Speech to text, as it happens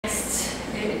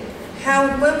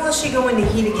When will she go into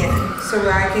heat again? So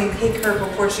I can take her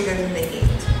before she goes into heat.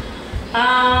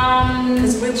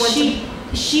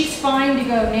 She's fine to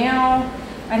go now.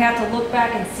 I'd have to look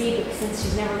back and see, but since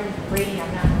she's never been to breeding,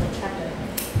 I've not really kept a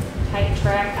tight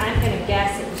track. I'm gonna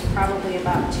guess it was probably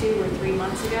about 2 or 3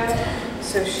 months ago.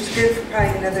 So she's good for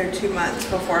probably another 2 months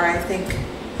before I think.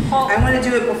 I want to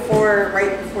do it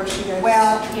right before she goes.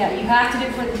 Well, yeah, you have to do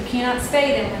it for, you cannot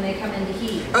spay them when they come into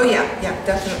heat. Oh yeah,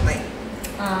 definitely.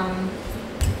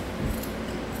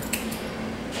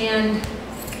 And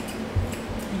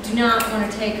you do not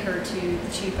want to take her to the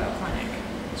cheapo clinic.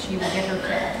 She will get her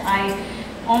killed. I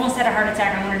almost had a heart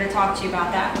attack. I wanted to talk to you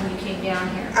about that when you came down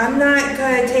here. I'm not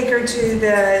going to take her to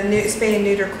the spay and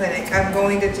neuter clinic. I'm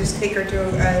going to just take her to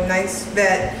a nice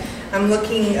vet. I'm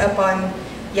looking up on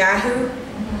Yahoo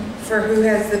for who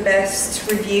has the best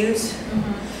reviews,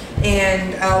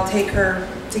 and I'll take her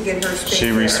to get her spayed.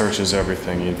 She researches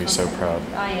everything. You'd be so proud.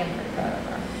 I am pretty proud of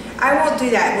her. I won't do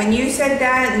that. When you said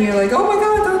that and you're like, oh my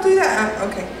God, don't do that.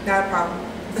 Okay, not a problem.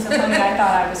 So funny, I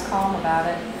thought I was calm about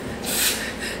it.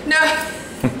 No,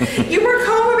 you were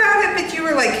calm about it, but you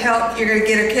were like, help, you're going to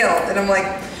get her killed. And I'm like,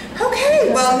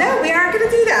 okay, well, no, we aren't going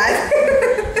to do that.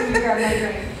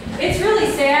 It's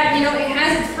really sad. You know, it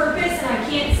has its purpose, and I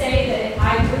can't say that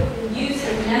I wouldn't use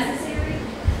it as necessary.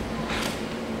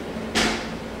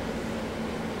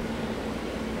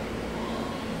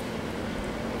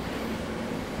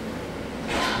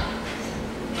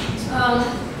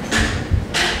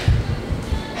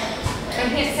 I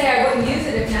can't say I wouldn't use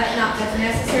it if not as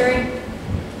necessary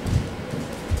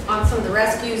on some of the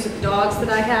rescues of dogs that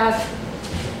I have.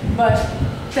 But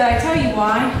did I tell you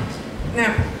why? No.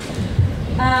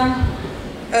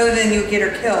 Oh, then you'll get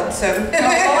her killed. So.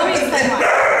 Well, let me explain why.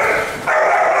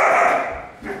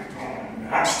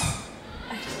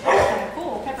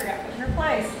 Cool. Pepper got put in her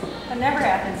place. That never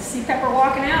happens. See Pepper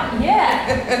walking out? Yeah.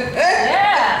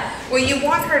 Yeah. Well, you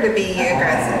want her to be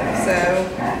aggressive, so.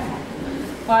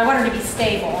 Well, I want her to be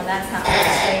stable, and that's not very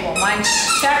stable. My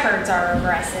shepherds are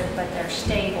aggressive, but they're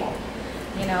stable.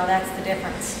 You know, that's the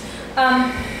difference.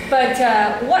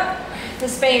 What the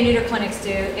spay and neuter clinics do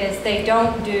is they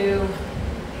don't do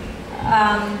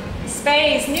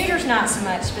spays. Neuters not so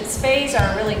much, but spays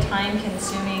are a really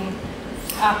time-consuming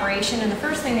operation. And the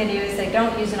first thing they do is they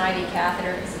don't use an IV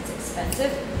catheter because it's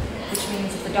expensive, which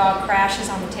means if the dog crashes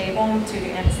on the table to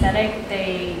do anesthetic,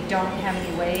 they don't have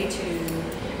any way to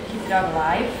keep the dog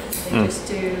alive. They just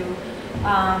do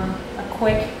a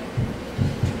quick,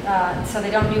 so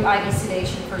they don't do IV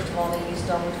sedation. First of all, they use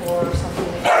Domitor or something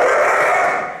like that.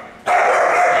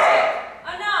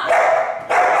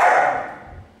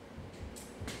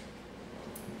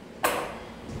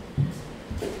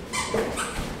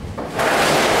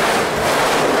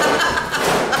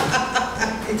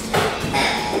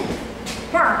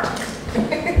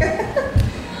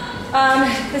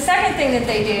 The second thing that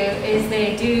they do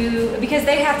is because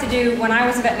they have to do, when I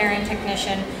was a veterinarian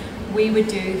technician, we would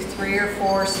do 3 or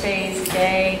 4 spays a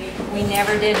day. We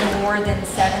never did more than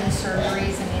 7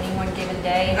 surgeries in any one given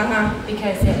day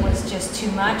because it was just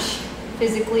too much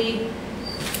physically.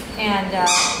 And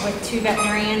with 2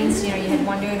 veterinarians, you know, you had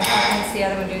one doing appointments, the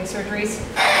other one doing surgeries.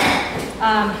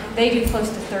 They do close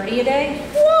to 30 a day.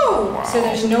 Whoa! Wow. So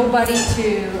there's nobody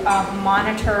to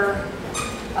monitor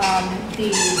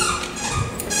the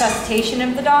resuscitation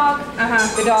of the dog.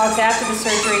 The dogs after the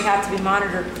surgery have to be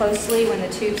monitored closely when the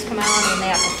tubes come out, and they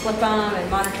have to flip them and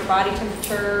monitor body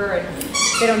temperature, and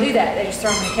they don't do that. They just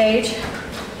throw them in a cage.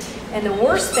 And the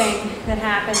worst thing that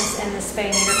happens in the spay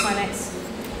and neuter clinics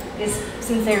is,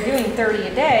 since they're doing 30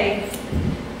 a day,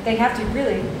 they have to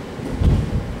really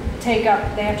they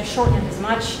have to shorten it as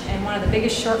much, and one of the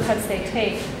biggest shortcuts they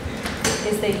take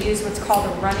is they use what's called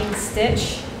a running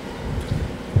stitch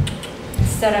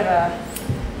instead of a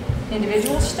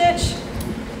individual stitch.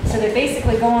 So they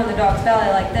basically go on the dog's belly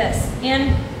like this,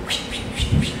 in,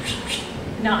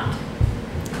 not.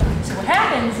 So what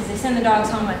happens is they send the dogs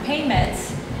home on pain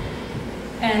meds,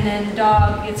 and then the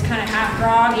dog gets kind of half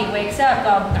groggy, wakes up,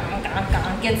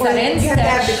 gets that in stitch. You have to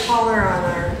have the collar on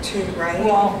her too, right?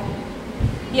 Well,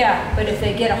 yeah, but if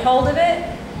they get a hold of it,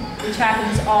 which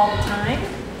happens all the time,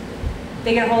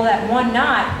 they get a hold of that one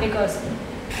knot, it goes,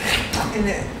 and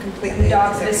it completely. The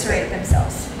dogs eviscerate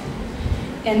themselves.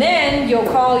 And then you'll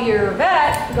call your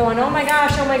vet going, oh my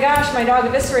gosh, my dog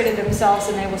eviscerated themselves,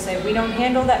 and they will say, we don't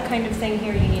handle that kind of thing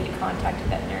here, you need to contact a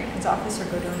veterinarian's office or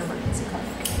go to an emergency clinic.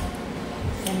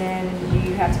 And then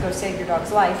you have to go save your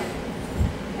dog's life.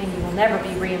 and you will never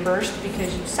be reimbursed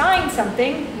because you signed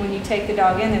something when you take the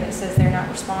dog in there that says they're not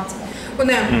responsible. Well,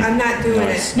 no, I'm not doing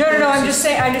it. No, I'm just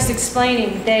saying, I'm just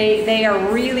explaining, they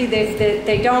are really,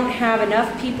 they don't have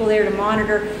enough people there to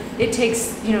monitor. It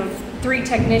takes, 3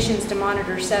 technicians to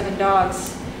monitor 7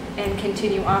 dogs and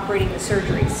continue operating the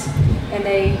surgeries. And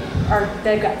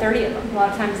they've got 30 of them. A lot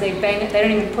of times they bang it, they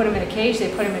don't even put them in a cage, they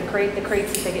put them in the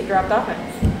crates that they get dropped off in.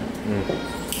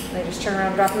 They just turn around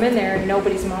and drop them in there and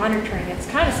nobody's monitoring. It's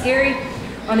kind of scary.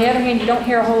 On the other hand, you don't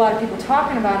hear a whole lot of people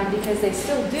talking about them because they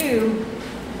still do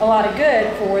a lot of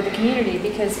good for the community,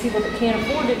 because people that can't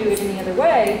afford to do it any other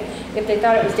way, if they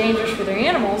thought it was dangerous for their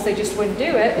animals, they just wouldn't do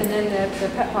it, and then the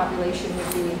pet population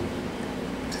would be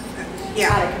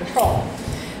out of control.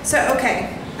 So,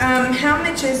 okay, how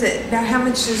much is it? Now, how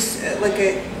much is like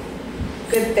a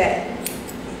good vet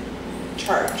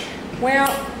charge? Well,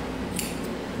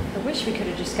 I wish we could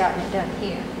have just gotten it done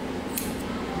here.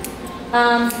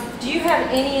 Do you have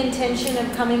any intention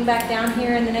of coming back down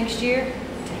here in the next year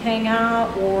to hang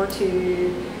out, or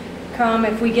to come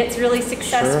if we get really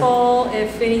successful,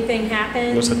 if anything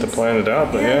happens? We'll just have to plan it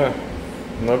out, but yeah,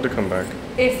 I'd love to come back.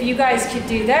 If you guys could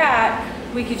do that,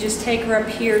 we could just take her up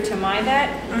here to my vet.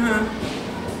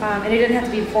 And it doesn't have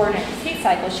to be before next heat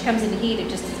cycle. She comes into heat, it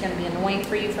just is going to be annoying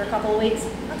for you for a couple of weeks.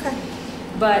 Okay.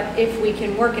 But if we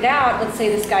can work it out, let's say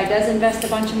this guy does invest a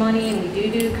bunch of money and we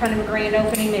do kind of a grand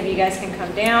opening, maybe you guys can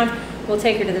come down. We'll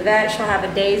take her to the vet. She'll have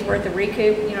a day's worth of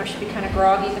recoup. She'll be kind of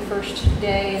groggy the first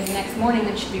day, and the next morning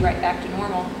then she'll be right back to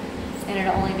normal. And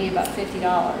it'll only be about $50.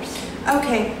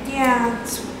 Okay, yeah.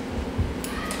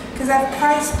 Because I've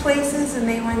priced places and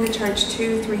they wanted to charge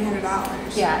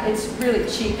 $200–300. Yeah, it's really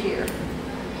cheap here.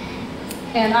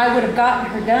 And I would have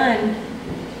gotten her done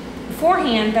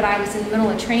beforehand, but I was in the middle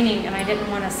of training and I didn't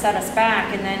want to set us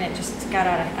back, and then it just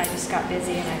I just got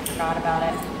busy and I forgot about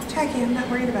it. Jackie, I'm not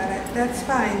worried about it. That's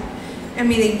fine. I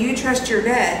mean, you trust your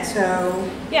vet, so.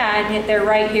 Yeah, and they're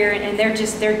right here, and they're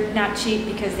not cheap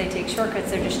because they take shortcuts.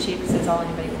 They're just cheap because it's all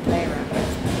anybody will pay around here.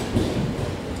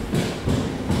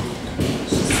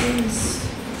 She seems.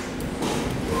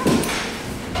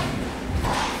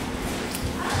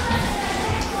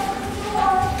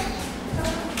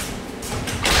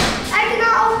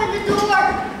 Open the door.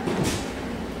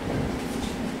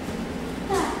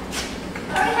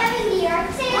 Are we having the yard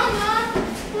sale? Mom,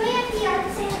 can we have the yard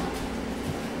sale?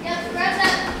 Yep, grab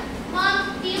that. Mom,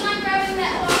 do you mind grabbing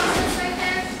that box right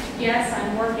there? Yes,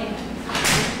 I'm working.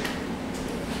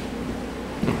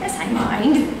 Yes, I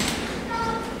mind.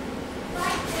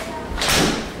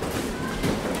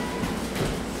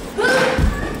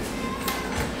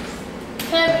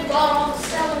 Hey, we bought all the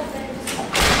cellar things.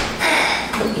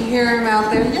 You hear him out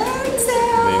there, yard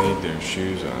sale. They need their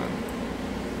shoes on.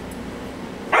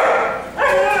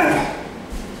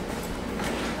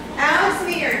 Alice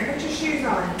and Aaron, put your shoes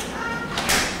on.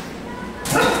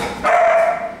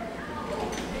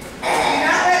 Do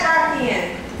not let Rocky in.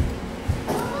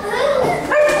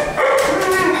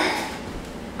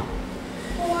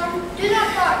 Do not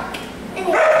bark.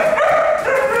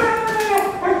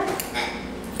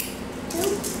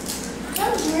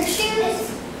 Those your shoes?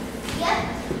 Yep.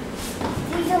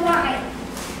 These are mine.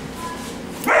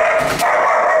 She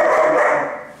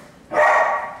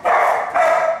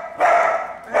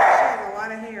has a lot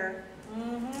of hair.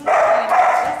 This is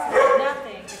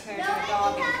nothing compared to a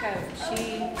dog and coat.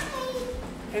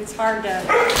 It's hard to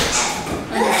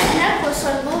This necklace I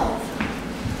love.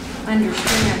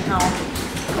 understand how.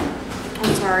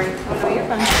 I'm sorry. Oh no, you're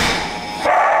fine.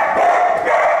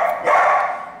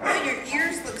 Oh, your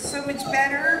ears look so much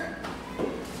better.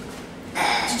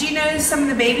 Did you notice some of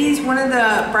the babies? One of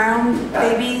the brown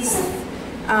babies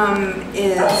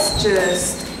is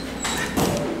just,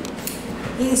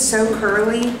 he's so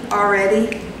curly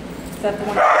already. Is that the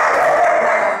one? No,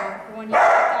 The one you picked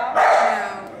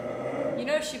out? no. You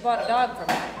know she bought a dog from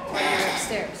me while you were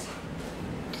upstairs.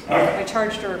 I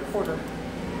charged her a quarter.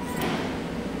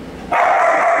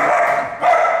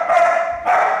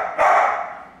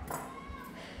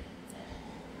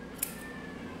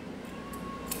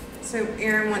 So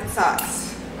Aaron wants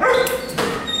socks.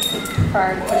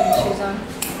 Prior to putting the shoes on?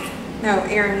 No,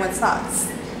 Aaron wants socks.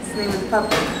 It's the name of the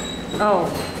puppy. Oh.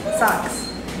 Socks.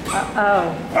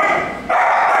 Oh.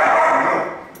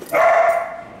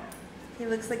 He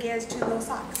looks like he has 2 little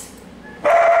socks.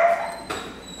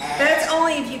 That's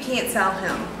only if you can't sell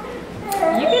him.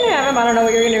 You can have him. I don't know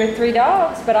what you're going to do with 3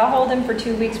 dogs, but I'll hold him for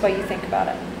 2 weeks while you think about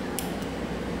it.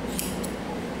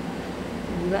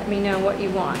 You let me know what you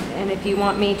want. And if you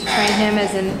want me to train him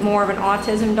as more of an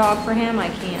autism dog for him, I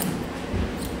can.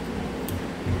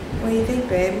 What do you think,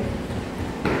 babe?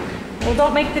 Well,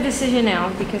 don't make the decision now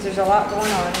because there's a lot going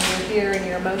on and you're here and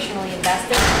you're emotionally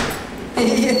invested.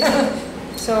 Yeah.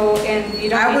 So, and you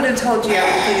don't. I would have told you I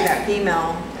would take that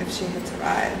female if she had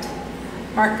survived.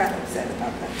 Mark got upset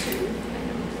about that too.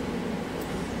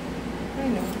 I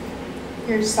know.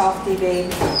 Here's Softy, babe.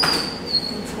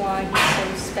 That's why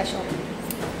he's so special.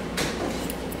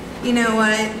 You know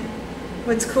what?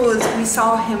 What's cool is we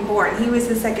saw him born. He was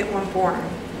the second one born.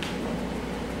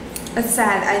 It's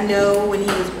sad. I know when he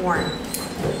was born.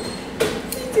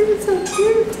 He was so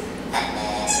cute.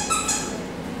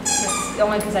 It's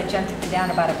only because I jumped it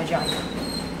down about a vagina.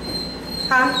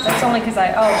 Huh? That's only because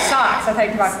oh, socks. I thought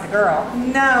you were talking about the girl.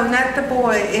 No, not the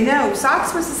boy. No,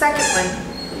 Socks was the second one.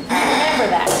 I remember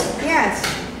that. Yes.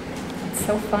 It's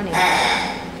so funny.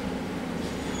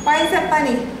 Why is that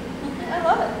funny? I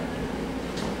love it.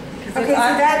 Okay, so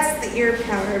that's the ear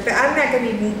powder, but I'm not going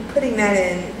to be putting that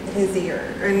in his ear,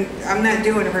 and I'm not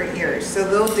doing her ears, so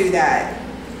they'll do that.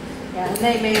 Yeah, and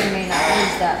they may or may not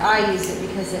use that. I use it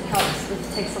because it helps. It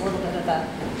takes a little bit of the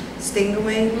Sting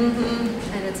away? Mm-hmm.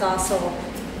 And it's also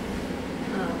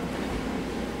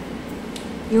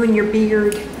You and your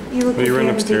beard. You look Well, you like run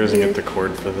have a upstairs big and get the beard.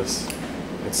 cord for this.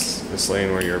 It's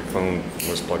laying where your phone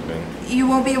was plugged in. You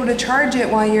won't be able to charge it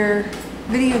while you're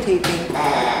videotaping.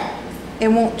 It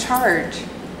won't charge.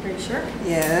 Are you sure?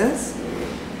 Yes.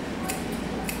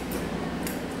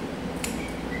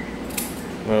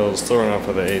 Well, it'll still run off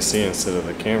of the AC instead of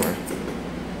the camera.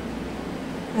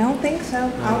 I don't think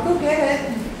so. I'll go get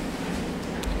it.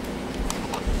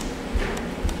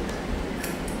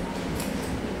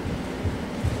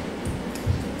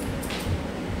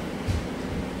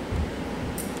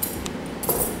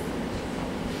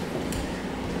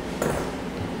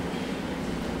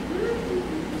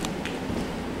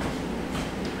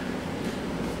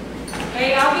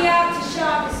 Hey, I'll be out to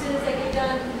shop as soon as I get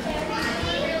done.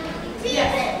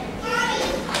 Yes.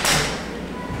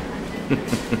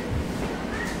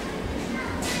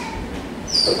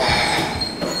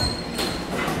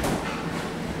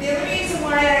 The other reason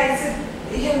why I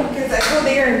said him, because I go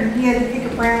there and he had to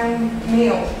pick a brown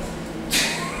meal.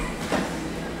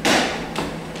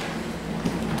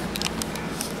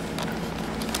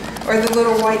 Or the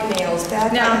little white nails.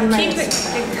 That Now, you might keep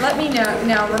it, let me know.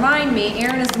 Now, remind me,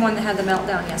 Erin is the one that had the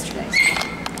meltdown yesterday.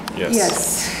 Yes.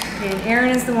 Yes. And Erin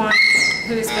is the one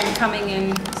who's been coming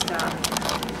in stuff.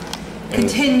 And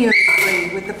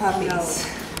Continuously with the puppies.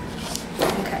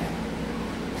 Okay.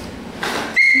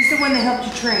 He's the one that helped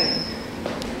you train.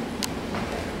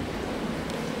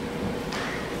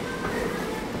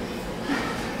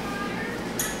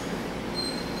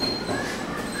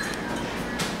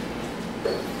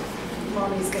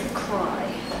 Mommy's gonna cry.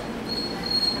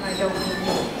 And I don't mean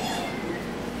me.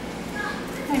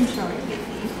 I'm sorry,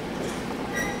 baby.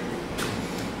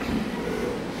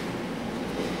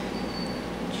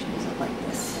 She doesn't like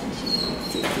this. She's a little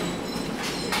fluffy.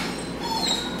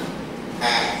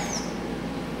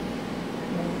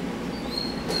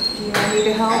 Do you want me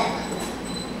to help?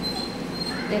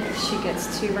 If she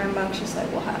gets too rambunctious, I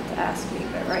will have to ask you.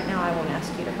 But right now, I won't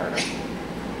ask you to hurt her.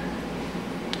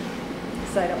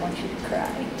 Because I don't want you to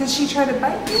cry. Does she try to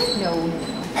bite you? No, no, no.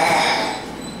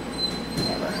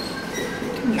 Never.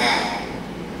 Come here.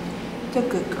 It's a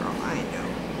good girl, I know.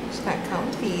 It's not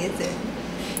comfy, is it?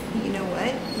 You know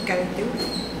what? You gotta do it.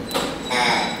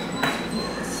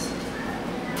 Yes.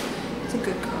 It's a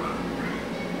good girl.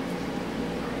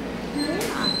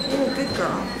 Yeah, you're a good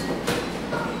girl.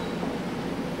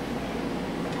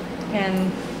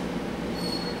 And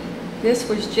this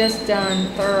was just done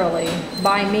thoroughly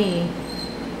by me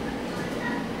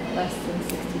less than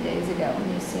 60 days ago.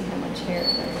 And you see how much hair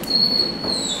there is in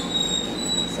here.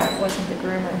 So it wasn't the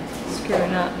groomer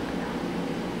screwing up.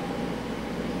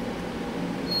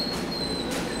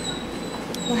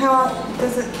 Well, how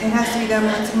does it has to be done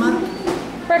once a month?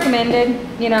 Recommended,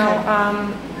 you know,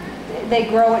 Okay. they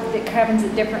grow it, it happens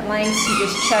at different lengths. You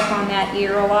just check on that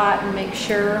ear a lot and make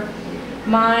sure.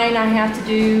 Mine I have to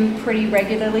do pretty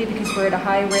regularly because we're at a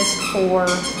high risk for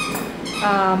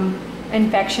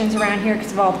infections around here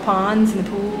because of all the ponds and the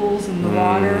pools and the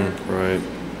water. Right.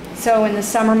 So in the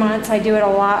summer months I do it a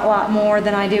lot more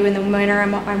than I do in the winter.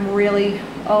 I'm really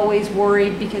always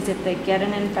worried because if they get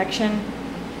an infection,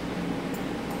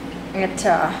 it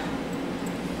How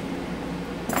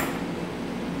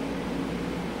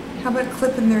about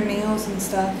clipping their nails and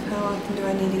stuff? How often do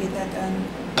I need to get that done?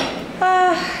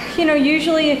 you know,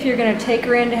 usually if you're going to take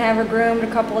her in to have her groomed a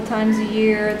couple of times a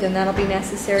year, then that'll be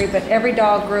necessary. But every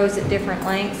dog grows at different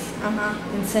lengths. Uh-huh.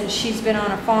 And since she's been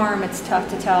on a farm, it's tough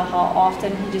to tell how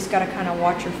often. You just got to kind of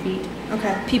watch her feet.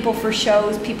 Okay. People for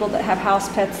shows, people that have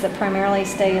house pets that primarily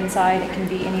stay inside. It can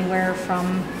be anywhere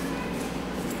from,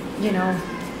 you know,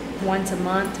 once a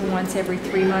month to once every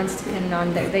 3 months, depending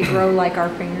on, they grow like our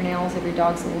fingernails. Every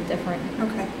dog's a little different.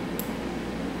 Okay.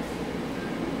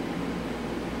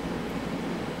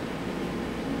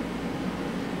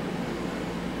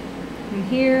 And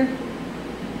here,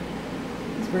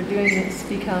 as we're doing this,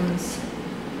 becomes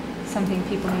something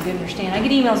people need to understand. I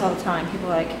get emails all the time. People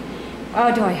are like,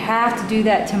 oh, do I have to do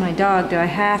that to my dog? Do I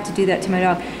have to do that to my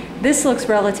dog? This looks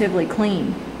relatively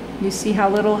clean. You see how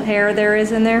little hair there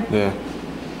is in there? Yeah.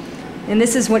 And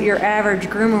this is what your average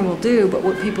groomer will do, but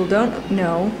what people don't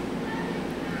know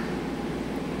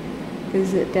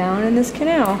is that down in this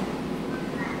canal,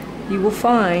 you will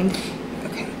find...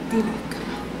 Okay, Diva,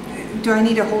 do I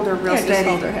need to hold her real Just steady?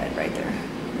 hold her head right there.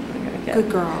 Good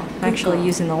girl. I'm actually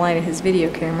using the light of his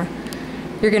video camera.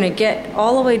 You're going to get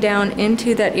all the way down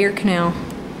into that ear canal.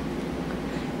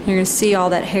 You're going to see all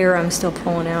that hair I'm still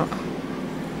pulling out.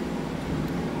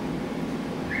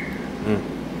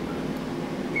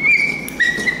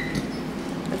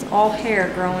 That's all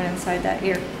hair growing inside that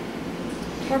ear.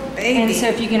 Poor baby. And so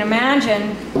if you can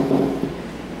imagine,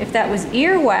 if that was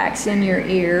earwax in your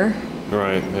ear,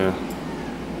 Right, yeah.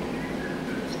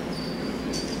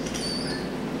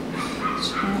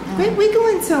 Quit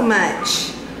wiggling so much.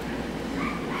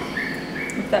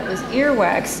 if that was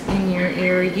earwax in your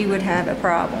ear, you would have a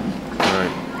problem.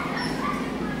 Right.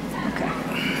 Okay.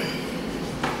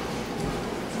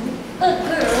 Look,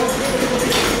 girl.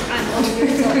 I'm over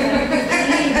here so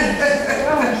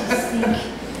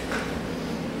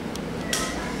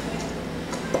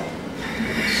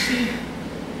She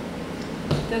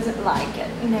doesn't like it.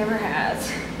 Never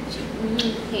has. She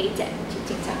hates it. She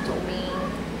thinks I'm so mean.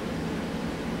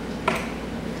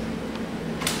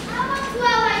 I'm a 12, I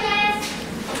guess.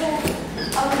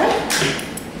 Okay.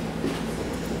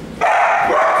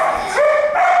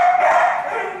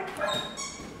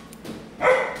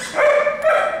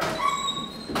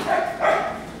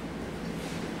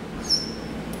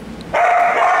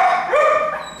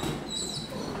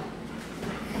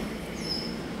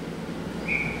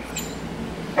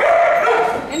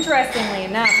 Interestingly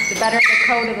enough, the better the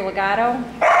coat of the legato, the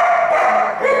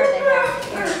more hair they have in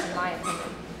their ears, in my opinion.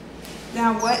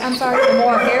 Now what? I'm The sorry.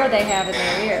 more hair they have in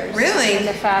their ears. Really? And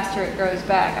the faster it grows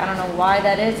back. I don't know why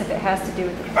that is, if it has to do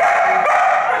with the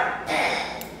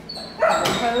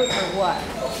coat or what.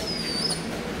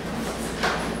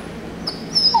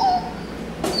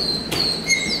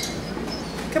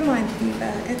 Come on,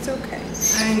 Diva. It's okay.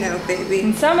 I know, baby.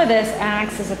 And some of this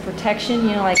acts as a protection,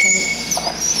 you know, like in,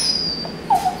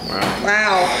 Wow.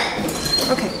 Wow.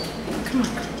 Okay. Come on.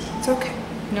 It's okay.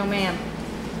 no ma'am.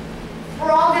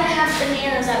 We're all gonna have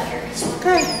bananas out here.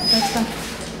 Okay. That's fine.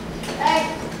 Hey.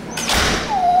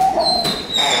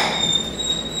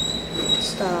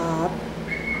 Stop.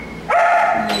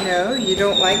 I know you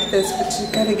don't like this, but you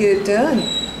gotta get it done.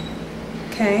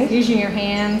 Okay? Using your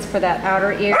hands for that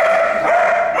outer ear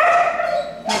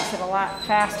makes it a lot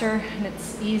faster and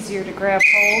it's easier to grab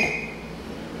hold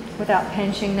without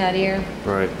pinching that ear.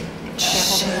 Right. Yeah,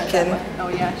 hold her head that Shaking. way. Oh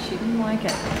yeah, she didn't like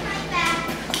it.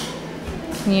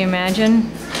 Can you imagine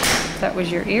if that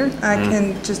was your ear? I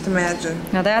can just imagine.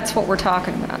 Now that's what we're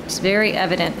talking about. It's very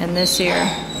evident in this ear.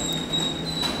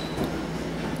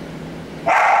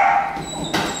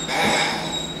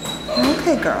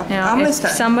 Okay, girl. Now, if Almost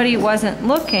done. somebody wasn't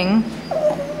looking,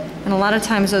 and a lot of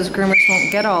times those groomers won't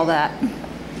get all that. I'm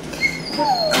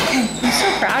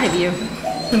so proud of you.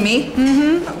 For me?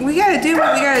 Mm-hmm. We gotta do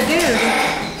what we gotta do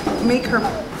to make her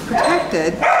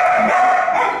protected.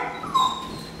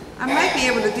 I might be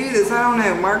able to do this. I don't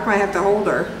know. Mark might have to hold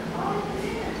her.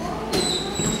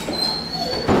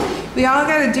 We all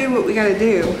gotta do what we gotta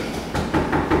do.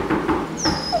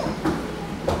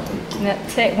 And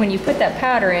that when you put that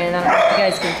powder in, I don't know if you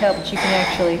guys can tell, but you can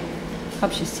actually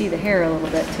helps you see the hair a little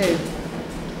bit too.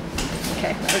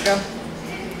 Okay, let her go.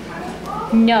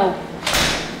 No.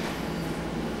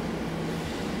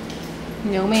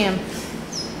 No, ma'am.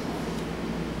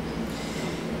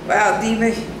 Wow, Diva,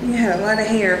 you had a lot of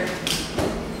hair.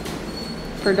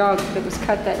 For a dog that was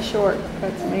cut that short,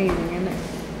 that's amazing, isn't it?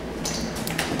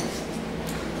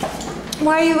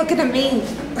 Why are you looking at me?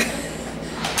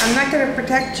 I'm not gonna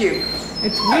protect you.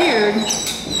 It's weird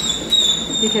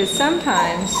because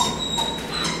sometimes,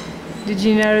 did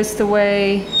you notice the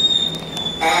way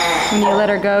when you let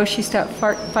her go, she stopped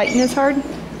fighting as hard?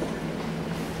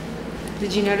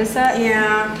 Did you notice that?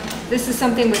 Yeah. This is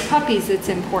something with puppies that's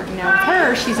important. Now with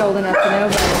her, she's old enough to know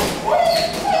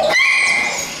better.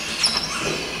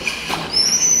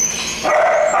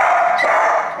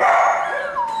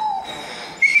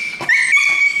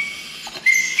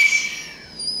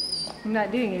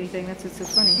 not doing anything. That's what's so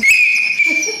funny.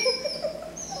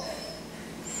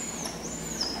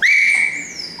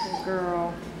 Oh,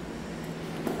 girl.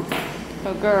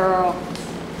 Oh, girl.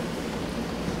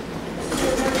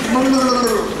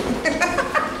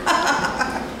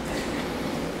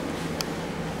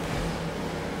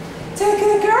 Take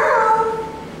it, girl.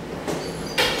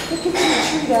 We'll give you a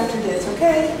treat after this,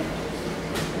 okay?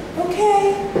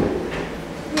 Okay.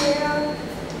 Yeah.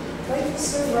 Life is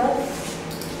so rough.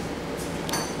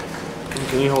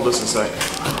 Can you hold this a sec?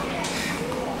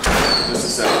 Just a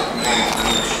sec.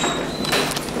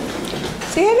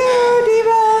 Say hello,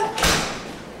 Diva.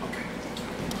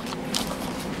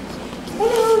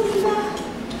 Hello, Diva.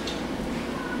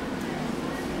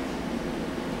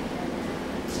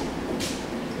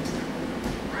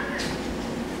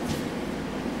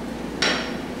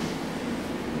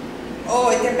 Oh,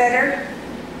 is it better?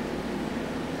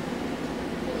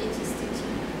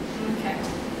 Okay.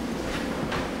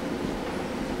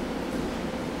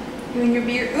 You and your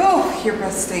beard. Oh, your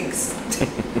breath stinks. Your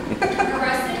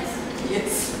breast stinks?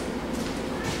 Yes.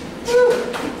 Woo.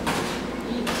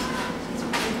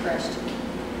 Brushed.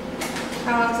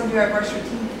 How often do I brush your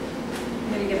teeth?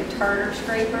 I'm gonna get a tartar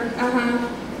scraper. Uh-huh.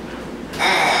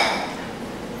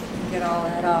 Get all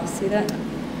that off. See that?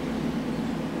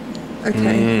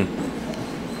 Okay.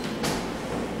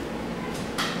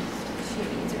 She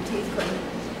needs her teeth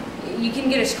cleaned. You can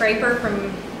get a scraper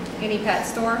from any pet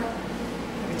store.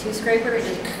 Like a tooth scraper. It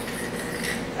just,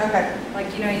 Okay.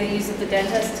 like, you know, you use at the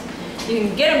dentist. You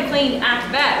can get them cleaned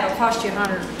after that. It'll cost you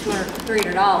 $100, $200,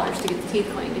 $300 to get the teeth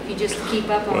cleaned if you just keep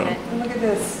up on it. And look at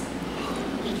this.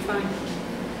 It's fine.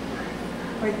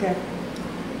 Right there.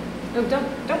 Oh,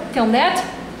 don't film that.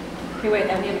 Okay, wait,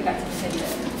 I haven't got to the head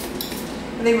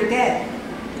yet. They were dead.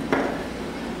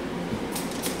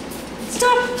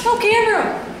 Stop! No camera!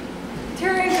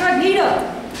 Terra incognito!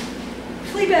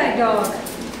 Fleabag dog.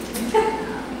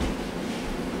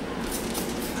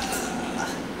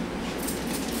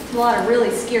 There's a lot of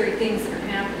really scary things that are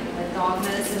happening with dog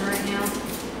medicine right now.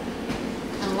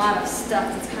 And a lot of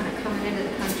stuff that's kind of coming into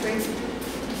the country.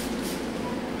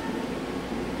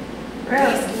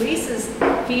 Really? Lisa's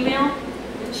female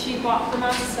that she bought from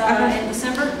us in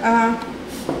December.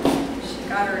 She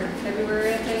got her in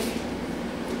February, I think.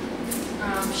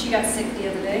 She got sick the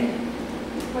other day.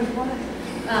 Wait, what?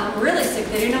 Really sick.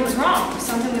 They didn't know what was wrong.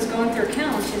 Something was going through her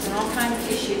kennel. She was in all kinds of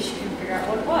issues. She couldn't figure out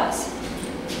what it was.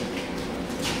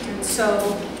 And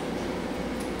so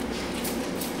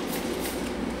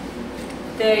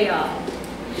they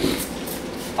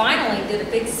finally did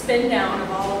a big spin down of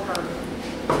all of her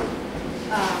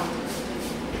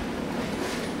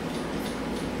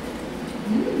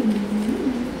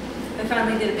they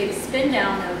finally did a big spin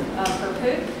down of her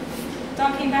poop.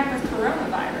 Dog came back with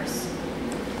coronavirus.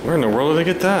 Where in the world did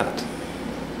they get that?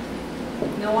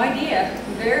 No idea.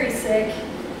 Very sick.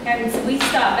 And we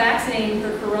stopped vaccinating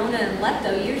for corona and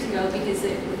lepto years ago because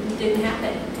it didn't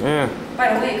happen. Yeah.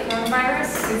 By the way, coronavirus.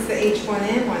 It's the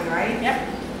H1N1, right? Yep.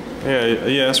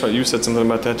 Yeah, that's right. You said something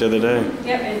about that the other day.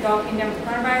 Yep, and dog came down with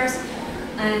coronavirus.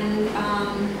 And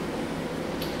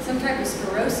some type of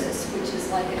sclerosis, which is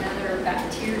like another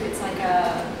bacteria. It's like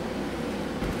a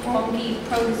funky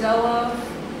protozoa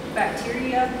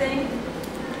bacteria thing.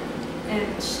 And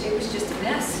it was just a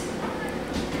mess.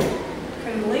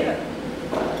 Couldn't believe it.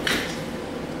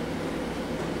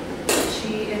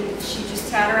 She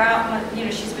just had her out, you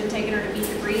know, she's been taking her to meet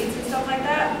the breeds and stuff like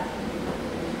that.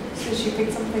 So she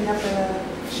picked something up at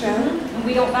a show? And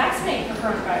we don't vaccinate for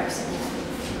coronavirus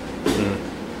anymore.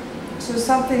 So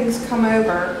something's come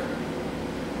over.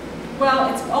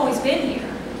 Well, it's always been here,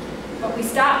 but we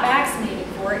stopped vaccinating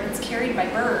for it. It's carried by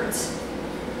birds,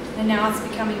 and now it's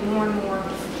becoming more and more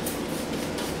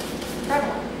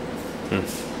prevalent.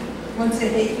 Once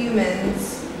it hit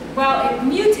humans. Well, it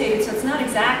mutated, so it's not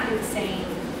exactly the same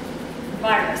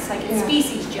virus. Like its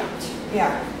species jumped.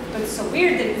 Yeah. But it's so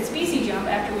weird that the species jump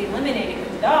after we eliminate it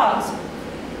with the dogs,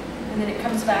 and then it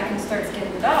comes back and starts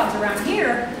getting the dogs. Around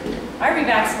here, I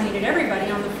revaccinated everybody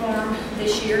on the farm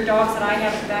this year, dogs that I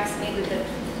haven't vaccinated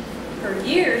for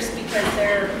years because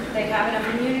they have enough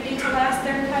immunity to last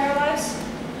their entire lives.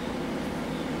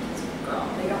 Girl,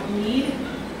 they don't need.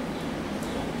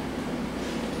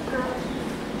 Girl,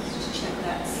 let's just check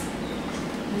that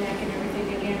neck and everything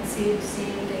again, see if you see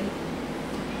anything.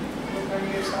 Look on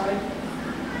your side.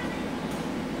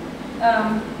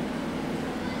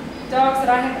 Dogs that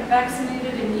I haven't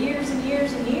vaccinated in years and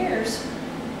years and years.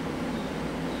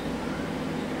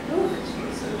 Ooh,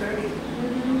 she's so dirty.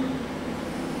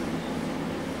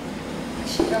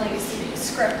 She really needs to be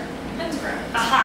scrubbed. Aha!